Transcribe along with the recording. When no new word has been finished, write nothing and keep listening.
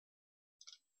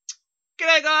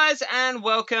G'day guys and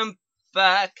welcome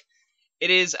back.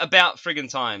 It is about friggin'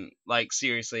 time, like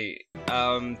seriously.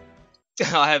 I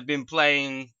have been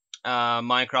playing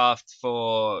Minecraft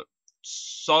for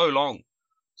so long,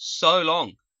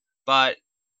 but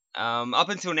up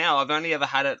until now I've only ever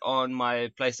had it on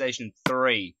my PlayStation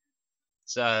 3.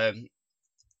 So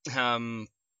yeah,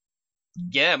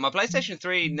 my PlayStation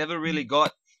 3 never really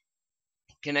got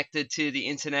connected to the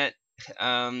internet.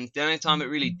 The only time it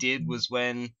really did was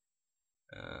when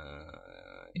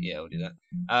yeah, we'll do that.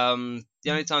 The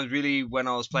only times really when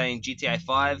I was playing GTA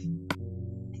 5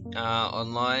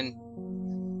 online.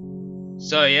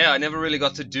 So yeah, I never really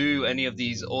got to do any of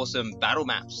these awesome battle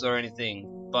maps or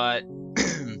anything. But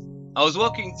I was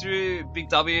walking through Big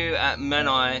W at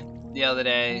Menai the other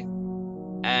day,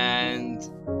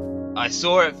 and I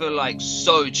saw it for like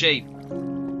so cheap,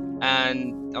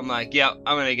 and I'm like, yeah,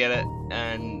 I'm gonna get it.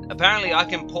 And apparently I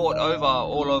can port over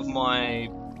all of my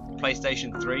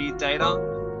PlayStation 3 data,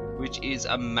 which is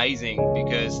amazing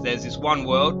because there's this one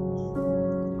world.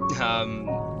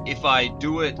 If I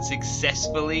do it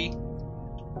successfully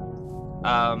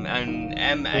and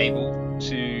am able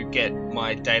to get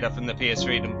my data from the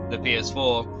PS3 to the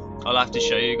PS4, I'll have to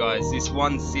show you guys this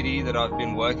one city that I've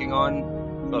been working on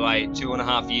for like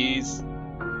 2.5 years.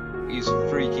 Is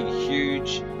freaking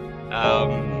huge.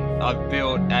 I've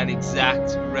built an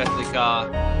exact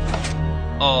replica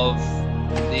of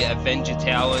the Avengers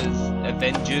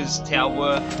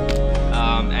Tower,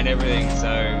 and everything, so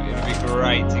it'd be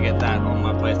great to get that on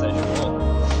my PlayStation 4.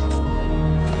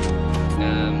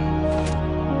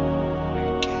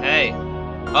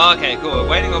 Okay, cool, we're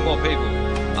waiting on more people.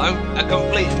 I'm a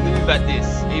complete noob at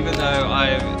this, even though I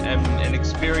am an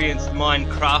experienced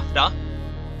Minecrafter.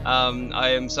 I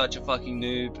am such a fucking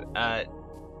noob at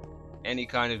any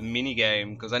kind of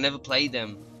minigame, because I never played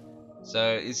them.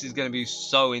 So this is going to be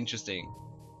so interesting.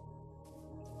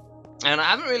 And I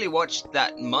haven't really watched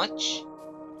that much.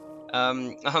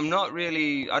 I don't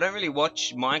really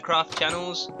watch Minecraft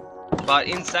channels, but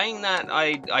in saying that,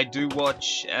 I do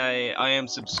watch. I am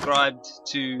subscribed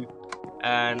to,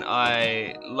 and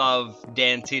I love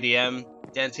Dan TDM.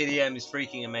 Dan TDM is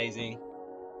freaking amazing.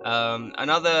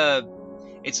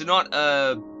 It's not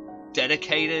a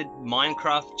dedicated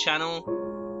Minecraft channel,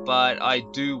 but I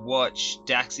do watch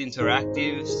Dax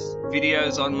Interactive's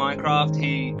videos on Minecraft.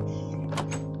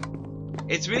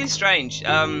 It's really strange.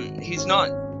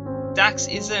 Dax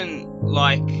isn't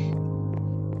like,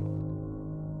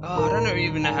 I don't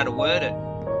even know how to word it.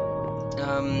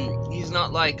 He's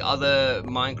not like other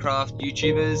Minecraft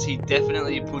YouTubers. He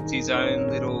definitely puts his own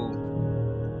little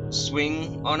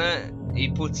swing on it. He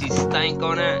puts his stank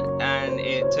on it, and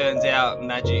it turns out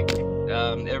magic.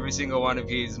 Every single one of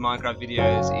his Minecraft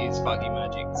videos is fucking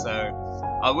magic. So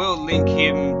I will link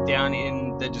him down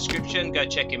in the description. Go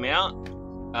check him out.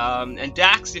 And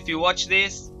Dax, if you watch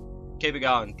this, keep it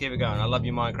going, keep it going. I love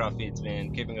your Minecraft vids,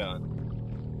 man. Keep it going.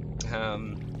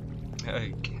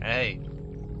 Okay.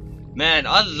 Man,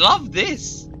 I love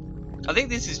this. I think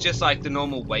this is just like the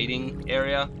normal waiting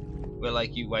area, where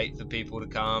like you wait for people to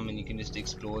come and you can just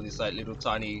explore this like little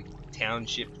tiny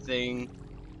township thing.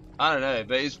 I don't know,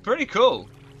 but it's pretty cool.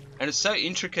 And it's so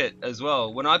intricate as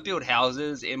well. When I build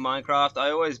houses in Minecraft,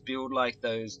 I always build like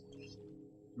those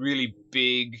really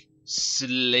big,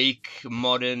 sleek,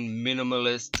 modern,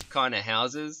 minimalist kind of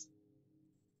houses.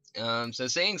 So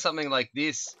seeing something like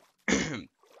this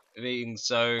being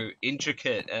so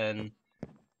intricate and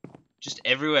just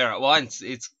everywhere at once,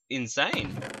 it's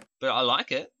insane. But I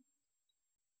like it.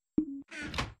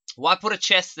 Why put a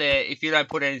chest there if you don't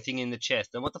put anything in the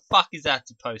chest? And what the fuck is that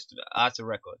supposed to do? Ah, it's a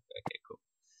record. Okay, cool.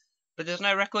 But there's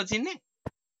no records in there.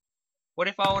 What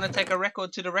if I want to take a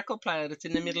record to the record player that's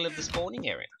in the middle of the spawning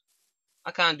area?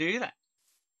 I can't do that.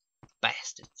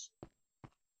 Bastards.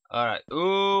 Alright.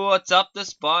 Ooh, what's up the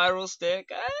spiral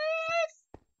staircase?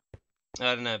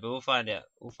 I don't know, but we'll find out.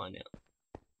 We'll find out.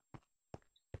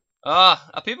 Ah,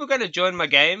 are people going to join my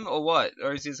game or what?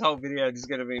 Or is this whole video just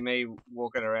going to be me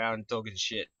walking around talking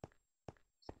shit?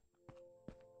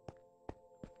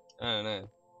 I don't know.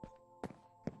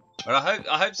 But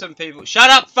I hope some people... Shut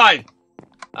up, phone!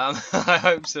 I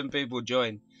hope some people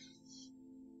join.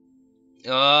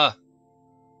 You'd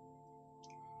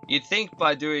think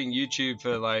by doing YouTube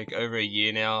for like over a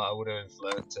year now, I would have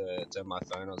learned to turn my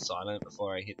phone on silent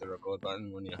before I hit the record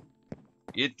button, wouldn't you?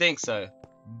 You'd think so.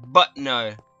 But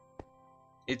no.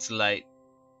 It's late.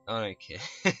 I don't care.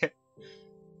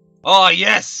 Oh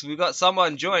yes! We got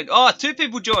someone joined. Oh, 2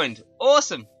 people joined.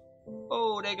 Awesome.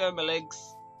 Oh, there go my legs.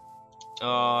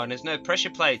 Oh, and there's no pressure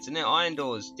plates and no iron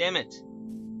doors. Damn it.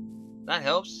 That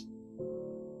helps.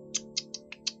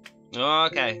 Oh,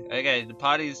 okay, okay. The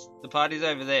party's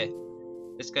over there.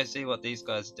 Let's go see what these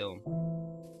guys are doing.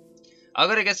 I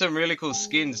gotta get some really cool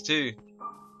skins too.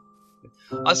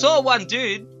 I saw one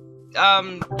dude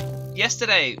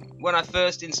yesterday when I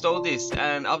first installed this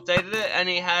and updated it, and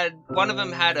he had one of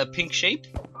them had a pink sheep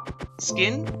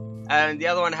skin, and the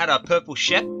other one had a purple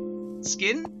shep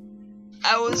skin.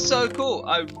 That was so cool.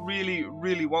 I really,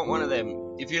 really want one of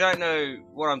them. If you don't know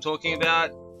what I'm talking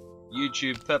about,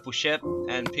 YouTube purple shep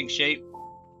and pink sheep.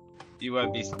 You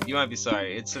won't be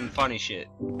sorry. It's some funny shit.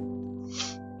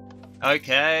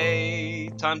 Okay,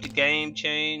 time to game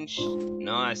change.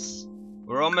 Nice.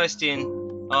 We're almost in.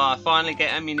 Oh, I finally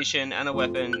get ammunition and a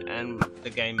weapon, and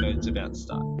the game mode's about to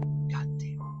start. God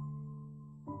damn.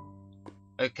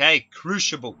 Okay,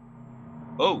 crucible.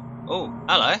 Oh,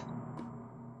 hello.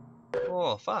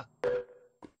 Oh, fuck.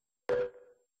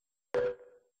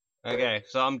 Okay,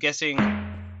 so I'm guessing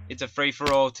it's a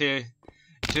free-for-all to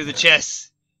the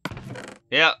chest.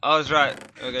 Yeah, I was right.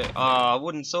 Okay. Oh,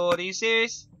 wooden sword. Are you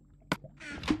serious?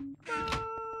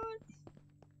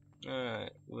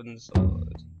 Alright, wooden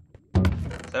sword.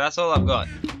 So that's all I've got.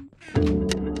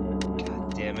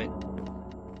 God damn it.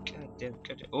 God damn.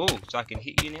 Oh, so I can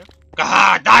hit you now?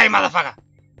 God, die, motherfucker!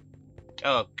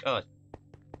 Oh, God.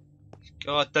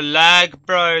 God, the lag,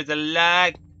 bro. The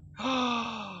lag.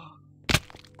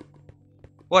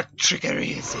 What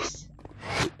trickery is this?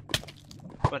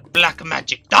 What black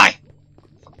magic? Die!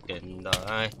 Fucking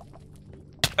die.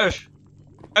 Oosh.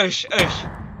 Oosh,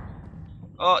 oosh.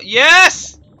 Oh,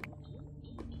 yes!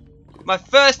 My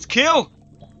first kill!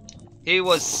 He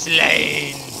was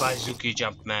slain by Zooky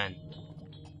Jumpman.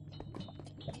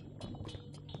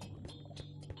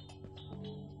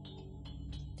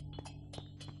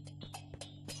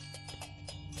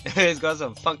 He's got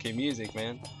some funky music,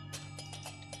 man.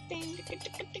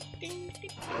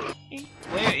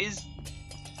 Where is...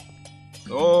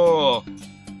 Oh,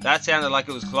 that sounded like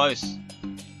it was close.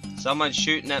 Someone's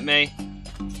shooting at me.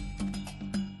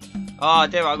 Oh,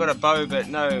 damn, I got a bow, but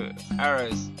no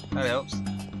arrows. That helps.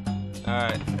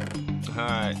 Alright.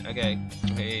 Alright, okay.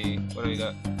 Hey, what do we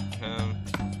got?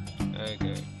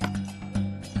 Okay.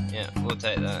 Yeah, we'll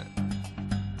take that.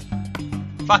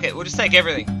 Fuck it, we'll just take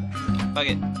everything. Fuck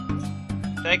it.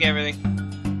 Take everything.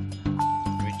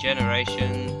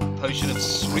 Regeneration. Potion of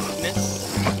swiftness.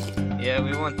 Yeah,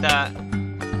 we want that.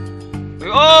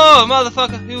 Oh,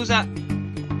 motherfucker! Who was that?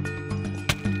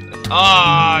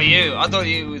 Ah, oh, you! I thought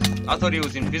he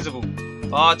was invisible.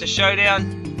 Oh, it's a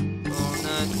showdown. Oh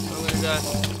no, I'm gonna die.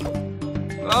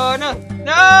 Oh no,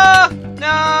 no,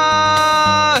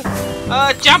 no!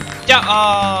 Jump, jump!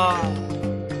 Oh.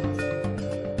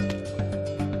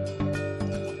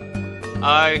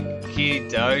 Okie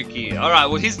dokie. All right,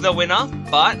 well he's the winner,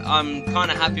 but I'm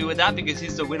kind of happy with that because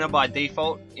he's the winner by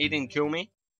default. He didn't kill me,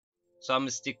 so I'm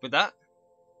gonna stick with that.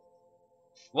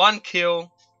 1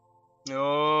 kill.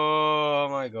 Oh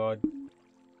my god.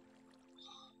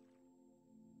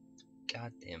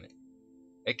 God damn it.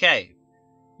 Okay.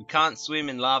 We can't swim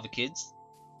in lava, kids.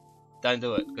 Don't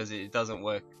do it, because it doesn't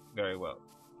work very well.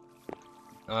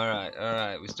 Alright,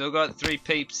 alright. We still got 3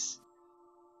 peeps.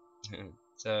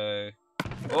 So...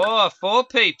 Oh, 4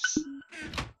 peeps!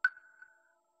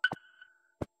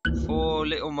 4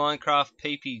 little Minecraft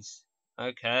peepies.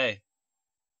 Okay.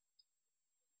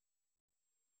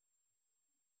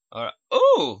 Alright.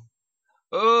 Oh!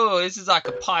 Oh, this is like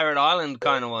a Pirate Island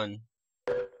kind of one.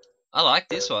 I like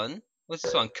this one. What's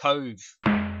this one? Cove.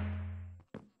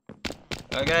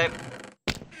 Okay.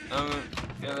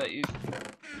 Gonna let you...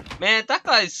 Man, that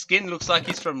guy's skin looks like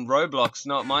he's from Roblox,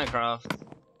 not Minecraft.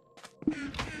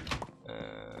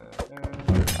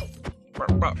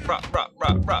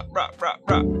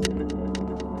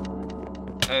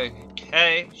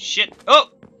 Okay. Shit. Oh!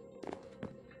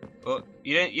 Oh,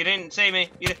 you didn't see me.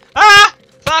 You didn't... Ah!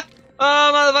 Fuck!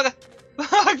 Oh, motherfucker!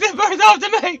 Fuck, they're both after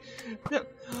me!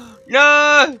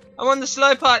 No! I'm on the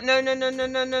slow part. No, no, no, no,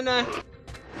 no, no, no.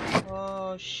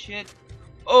 Oh, shit.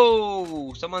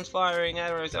 Oh, someone's firing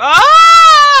arrows.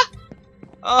 Ah!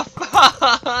 Oh,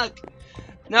 fuck!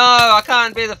 No, I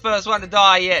can't be the first one to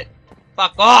die yet.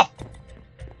 Fuck off!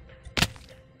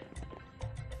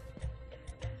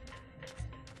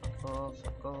 Oh,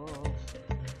 fuck off.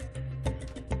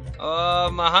 Oh,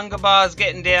 my hunger bar's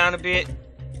getting down a bit.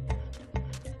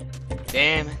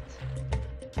 Damn it.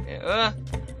 Yeah,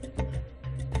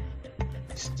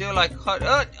 still like hot.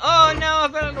 Oh no, I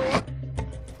fell in the water.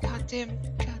 God damn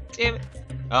it. God damn it.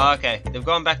 Oh, okay. They've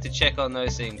gone back to check on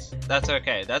those things. That's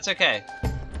okay. That's okay.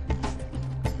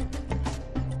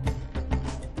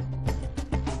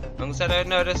 As long as I don't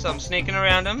notice I'm sneaking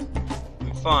around him,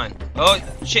 we're fine. Oh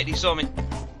shit, he saw me.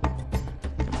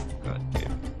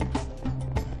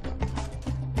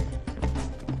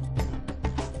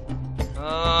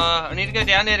 I need to go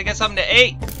down there to get something to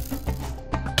eat.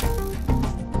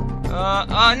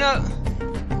 Oh no.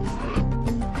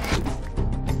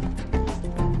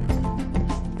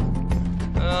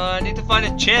 I need to find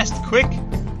a chest, quick. I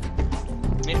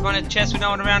need to find a chest with no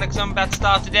one around because I'm about to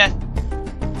starve to death.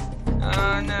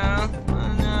 Oh no.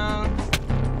 Oh no.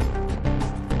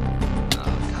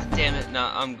 Oh god damn it. No,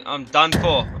 I'm done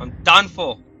for. I'm done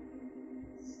for.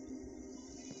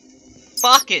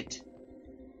 Fuck it.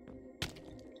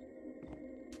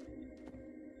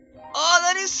 Oh,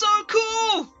 that is so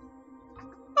cool!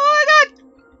 Oh my god!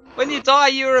 When you die,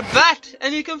 you're a bat,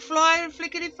 and you can fly and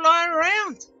flickety-fly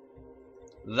around.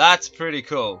 That's pretty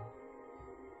cool.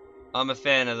 I'm a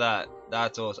fan of that.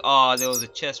 That's awesome. Oh, there was a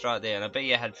chest right there, and I bet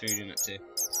you had food in it too.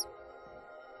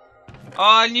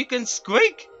 Oh, and you can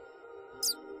squeak!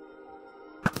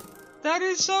 That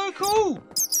is so cool!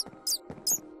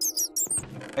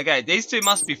 Okay, these two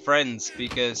must be friends,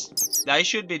 because they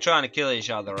should be trying to kill each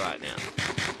other right now.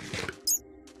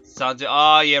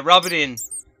 Oh yeah, rub it in.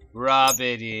 Rub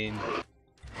it in.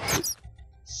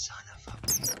 Son of a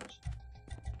bitch.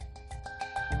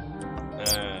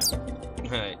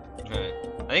 Right.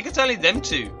 I think it's only them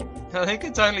two. I think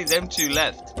it's only them two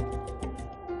left.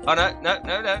 Oh no.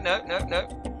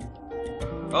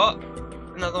 Oh,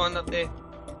 another one up there.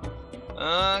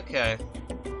 Okay.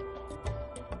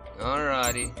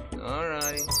 Alrighty.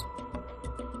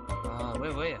 Oh,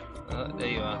 where were you? Oh, there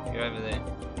you are. You're over there.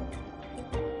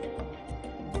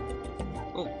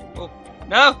 Oh,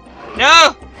 no!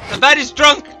 No! The bat is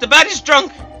drunk! The bat is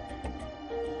drunk!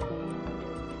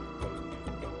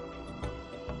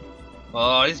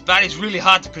 Oh, this bat is really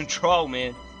hard to control,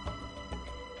 man.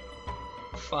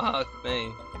 Fuck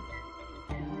me.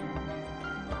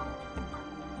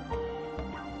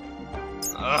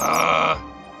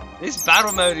 This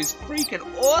battle mode is freaking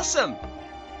awesome!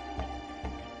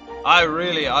 I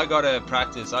gotta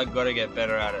practice. I gotta get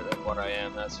better at it than what I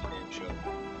am, that's for damn sure.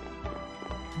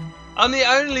 I'm the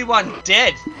only one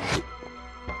dead!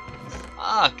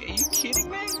 Fuck, are you kidding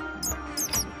me?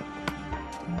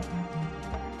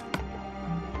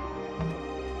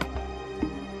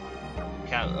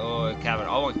 Cabin.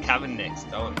 I want cabin next.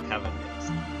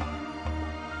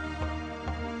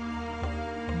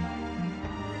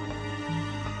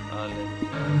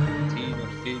 Tina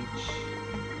Finch.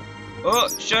 Oh,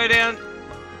 showdown!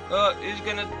 Oh, who's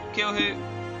gonna kill who?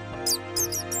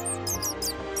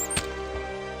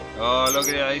 Oh, look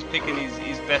at that, he's picking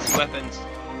his best weapons.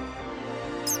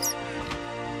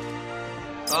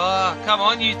 Oh, come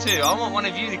on you two, I want one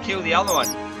of you to kill the other one.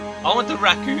 I want the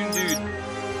raccoon dude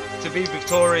to be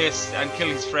victorious and kill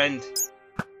his friend.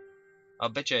 I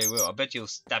bet you he will, I bet you'll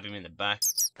stab him in the back.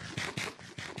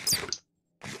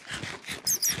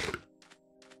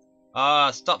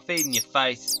 Ah, stop feeding your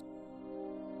face.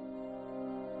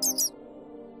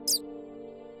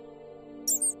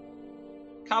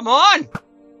 Come on!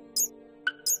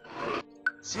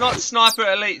 It's not Sniper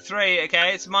Elite 3,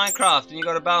 okay? It's Minecraft and you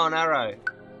got a bow and arrow.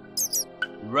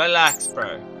 Relax,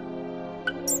 bro.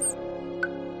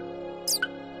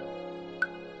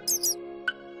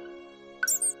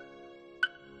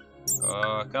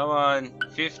 Oh, come on.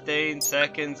 15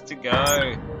 seconds to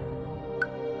go.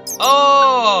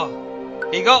 Oh!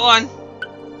 He got one.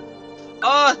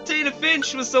 Oh, Tina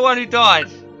Finch was the one who died.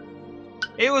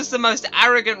 He was the most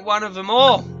arrogant one of them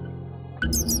all.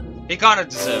 He kind of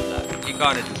deserved that. He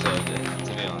kind of deserved it,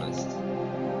 to be honest.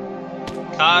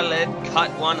 Khaled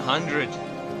cut 100.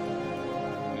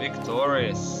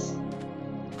 Victorious.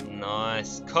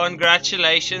 Nice.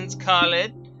 Congratulations,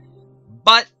 Khaled.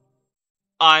 But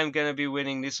I'm going to be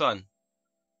winning this one.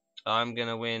 I'm going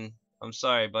to win. I'm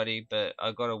sorry, buddy, but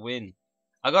I got to win.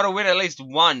 I got to win at least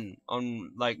one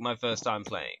on, like, my first time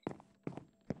playing.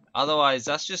 Otherwise,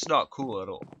 that's just not cool at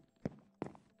all.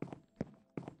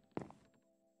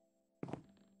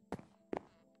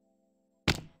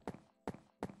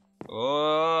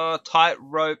 Oh,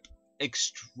 tightrope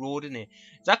extraordinaire.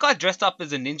 Is that guy dressed up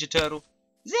as a Ninja Turtle?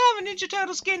 Does he have a Ninja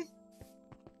Turtle skin?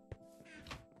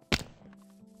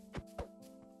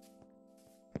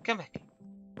 Come back.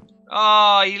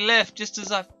 Oh, he left just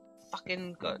as I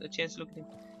fucking got a chance to look at him.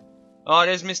 Oh,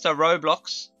 there's Mr.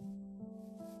 Roblox.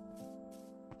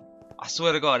 I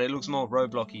swear to God, it looks more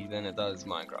Robloxy than it does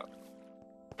Minecraft.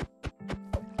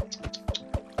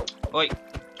 Oi,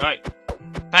 oi,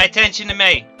 pay attention to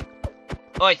me.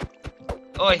 Oi,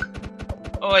 oi,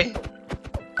 oi.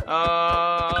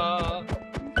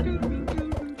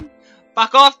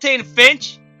 Fuck off, Tina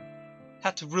Finch.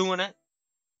 Had to ruin it.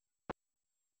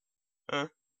 Huh?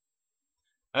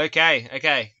 Okay,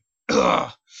 okay.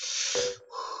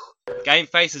 Game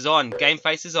face is on. Game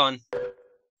face is on.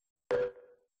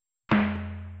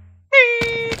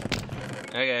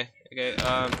 Okay,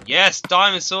 yes,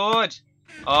 diamond sword!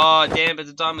 Oh, damn, but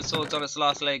the diamond sword's on its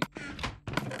last leg.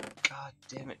 God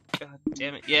damn it, god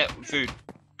damn it. Yeah, food.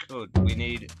 Good, we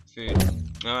need food.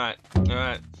 Alright,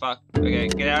 fuck. Okay,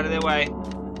 get out of their way.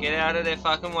 Get out of their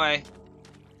fucking way.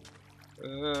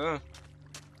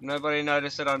 Nobody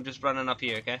notice that I'm just running up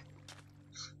here, okay?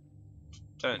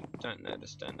 Don't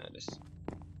notice, don't notice.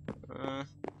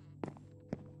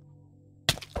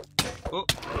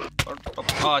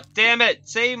 Oh, damn it!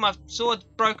 See, my sword's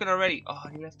broken already. Oh,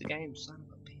 you left the game, son of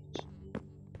a bitch.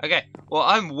 Okay, well,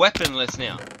 I'm weaponless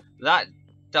now. That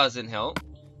doesn't help.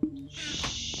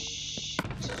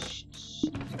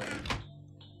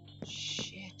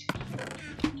 Shit.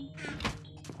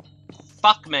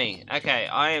 Fuck me. Okay,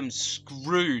 I am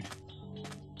screwed.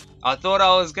 I thought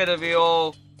I was gonna be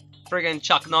all friggin'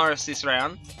 Chuck Norris this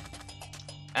round.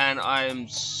 And I am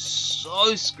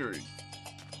so screwed.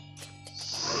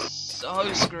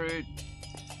 So screwed.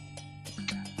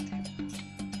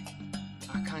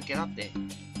 I can't get up there.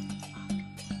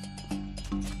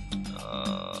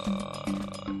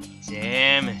 Oh,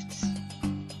 damn it.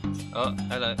 Oh,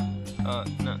 hello. Oh,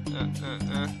 no.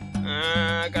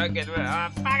 I gotta get rid of it. Oh,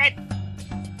 fuck it.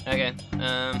 Okay,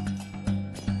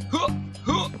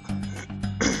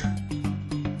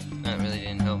 that really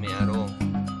didn't help me at all.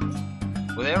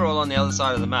 Well, they're all on the other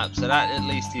side of the map, so that at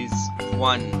least is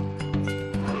one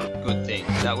good thing.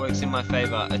 That works in my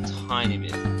favor a tiny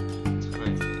bit.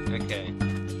 Okay.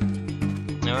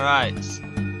 Alright.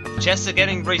 Chests are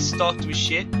getting restocked with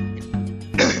shit.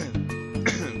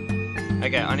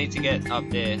 Okay, I need to get up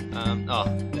there. Oh,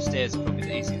 the stairs are probably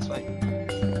the easiest way.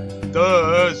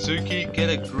 Duh, Zookie, get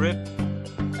a grip.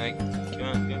 Okay, come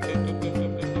on, go.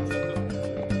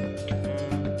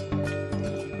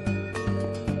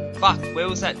 Fuck, where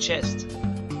was that chest?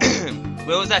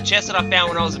 Where was that chest that I found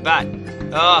when I was a bat?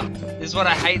 Oh, this is what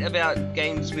I hate about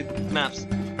games with maps.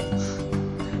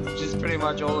 Which is pretty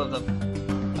much all of them.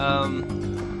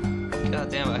 God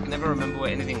damn it, I can never remember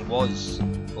where anything was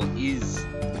or is.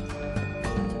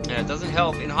 And it doesn't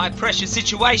help in high pressure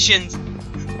situations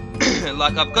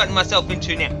like I've gotten myself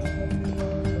into now.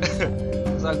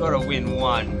 So I gotta win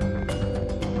one.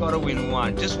 Gotta win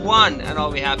one. Just one and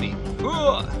I'll be happy.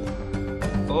 Oh,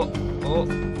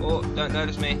 don't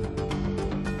notice me.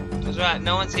 That's right,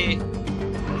 no one's here.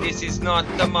 This is not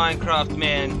the Minecraft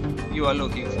man you are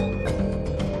looking for.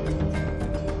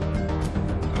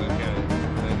 Okay.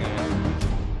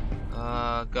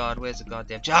 Oh god, where's the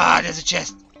goddamn there's a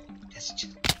chest! There's a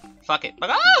chest. Fuck it.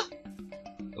 Ah!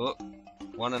 Oh,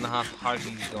 1.5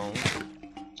 hearties gone.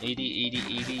 Eaty,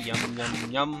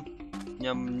 yum.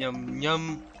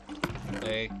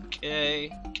 Okay.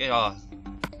 Oh.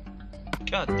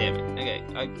 God damn it. Okay,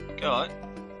 I got...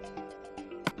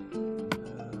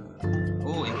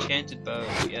 oh, enchanted bow.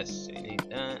 Yes, we need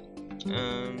that.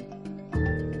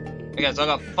 Okay, so I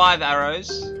got 5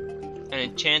 arrows. An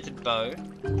enchanted bow.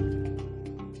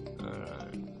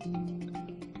 Alright.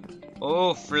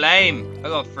 Oh, flame! I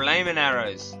got flaming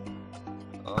arrows.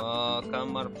 Oh,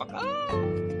 come motherfucker.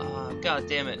 Oh, god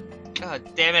damn it. God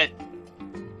damn it.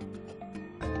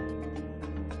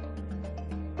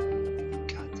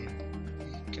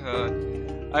 God.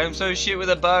 I am so shit with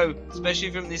a bow,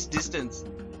 especially from this distance.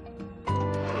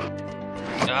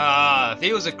 Ah, if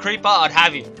he was a creeper, I'd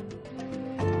have him.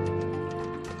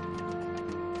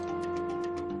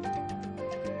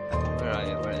 Where are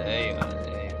you? There you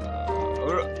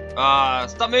are. Ah,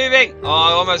 stop moving! Oh,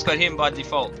 I almost got him by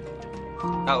default.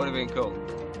 That would have been cool.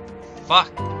 Fuck.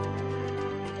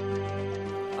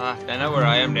 Ah, they know where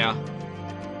I am now.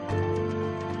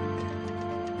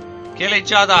 Kill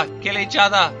each other! Kill each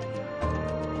other!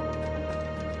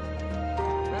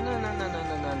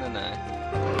 No.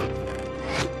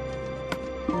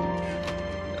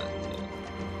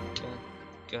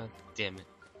 God damn it.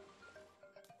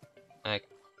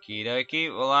 Okie dokie,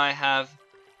 well I have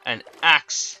an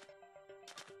axe.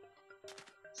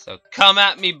 So come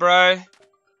at me, bro.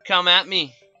 Come at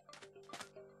me.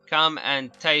 Come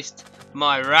and taste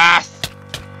my wrath.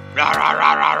 Rah rah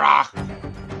rah rah rah.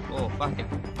 Oh, fuck it.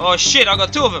 Oh shit, I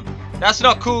got 2 of them. That's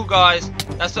not cool, guys.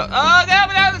 That's not... oh, get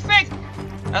out of the thing.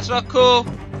 That's not cool.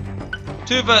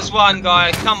 2 versus 1,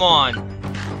 guy. Come on.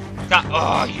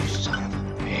 Oh, you son of a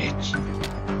bitch.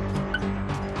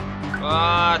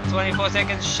 Ah, 24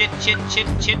 seconds. Shit.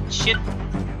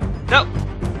 No.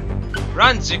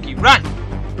 Run, Zookie, run.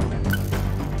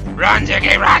 Run,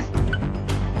 Zookie, run.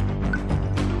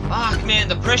 Fuck, man,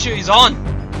 the pressure is on.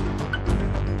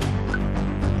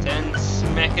 10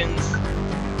 seconds.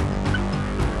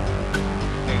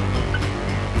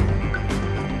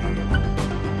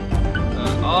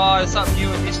 Oh, there's something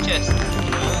new in this chest.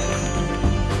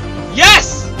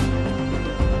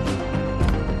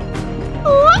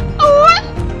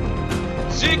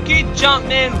 Dookie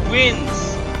Jumpman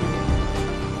wins.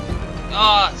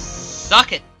 Oh,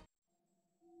 suck it.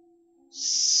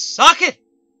 Suck it.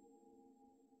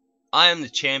 I am the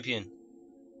champion.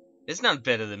 There's none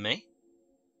better than me.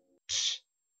 Psh,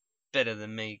 better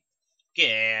than me.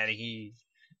 Get out of here.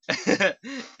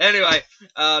 Anyway,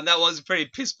 that was a pretty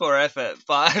piss poor effort,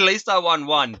 but at least I won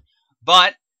one.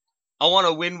 But I want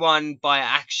to win one by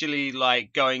actually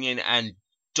like going in and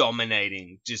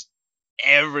dominating, just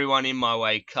everyone in my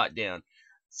way cut down.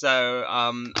 So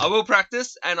I will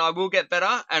practice and I will get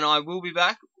better and I will be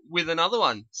back with another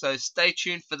one. So stay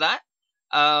tuned for that.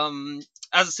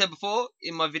 As I said before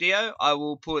in my video, I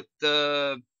will put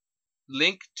the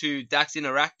link to Dax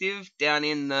Interactive down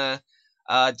in the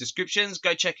descriptions.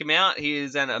 Go check him out. He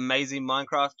is an amazing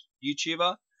Minecraft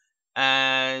YouTuber.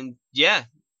 And yeah,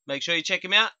 make sure you check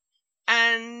him out.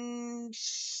 And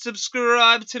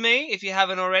subscribe to me if you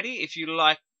haven't already, if you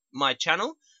like my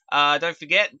channel. Don't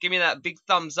forget, give me that big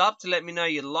thumbs up to let me know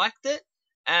you liked it.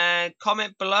 And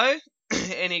comment below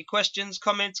any questions,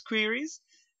 comments, queries.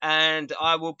 And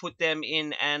I will put them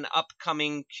in an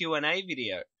upcoming Q&A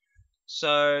video.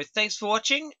 So thanks for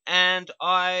watching, and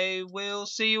I will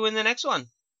see you in the next one.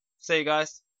 See you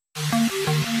guys.